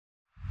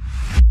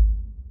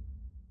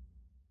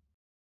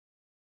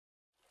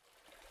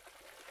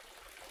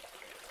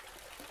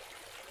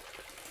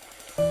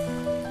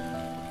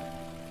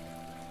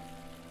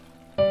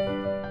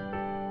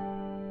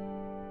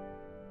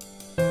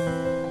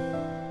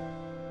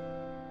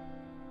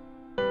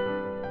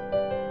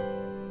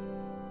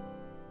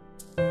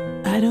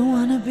don't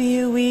wanna be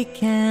a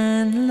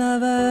weekend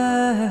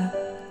lover.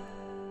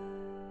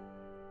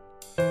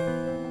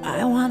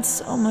 I want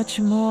so much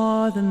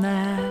more than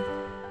that.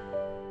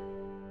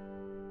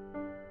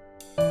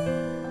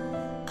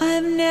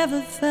 I've never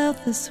felt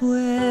this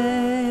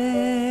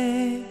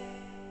way.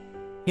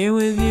 Here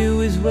with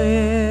you is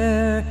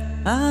where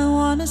I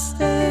wanna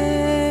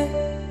stay.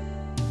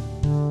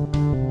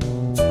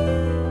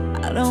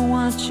 I don't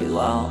want you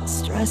all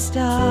stressed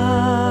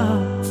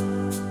out.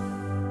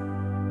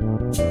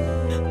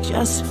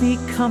 Just be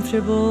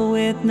comfortable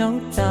with no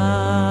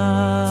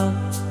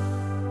doubt.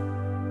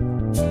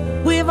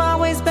 We've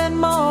always been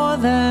more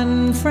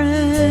than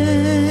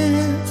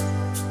friends.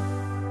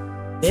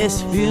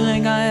 This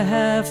feeling I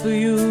have for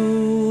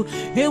you,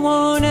 it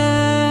won't end.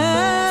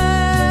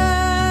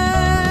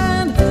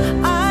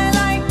 I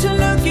like to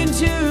look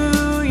into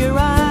your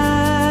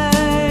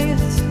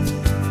eyes.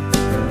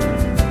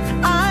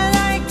 I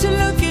like to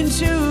look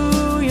into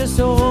your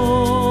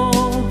soul.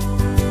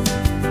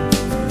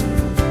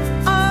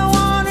 I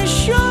want to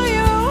show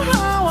you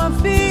how I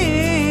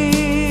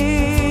feel,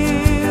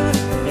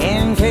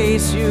 in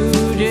case you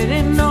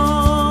didn't know.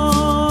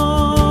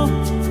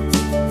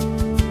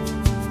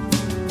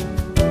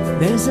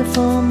 There's a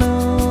full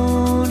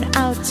moon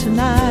out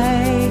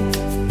tonight.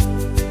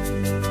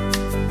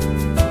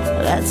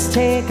 Let's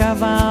take our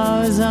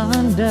vows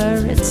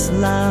under its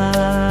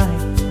light.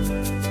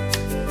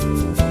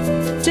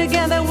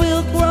 Together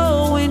we'll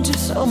grow into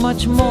so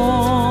much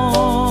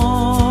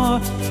more,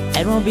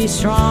 and we'll be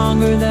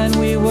stronger than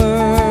we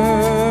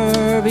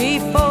were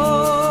before.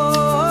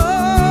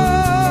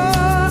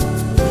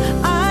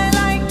 I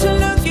like to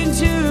look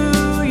into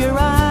your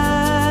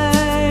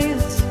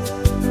eyes.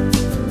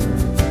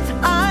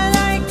 I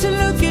like to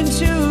look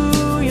into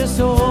your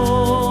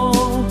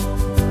soul.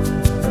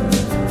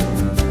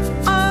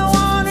 I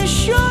want to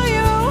show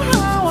you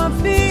how I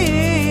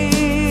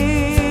feel,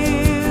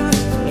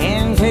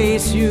 in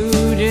case you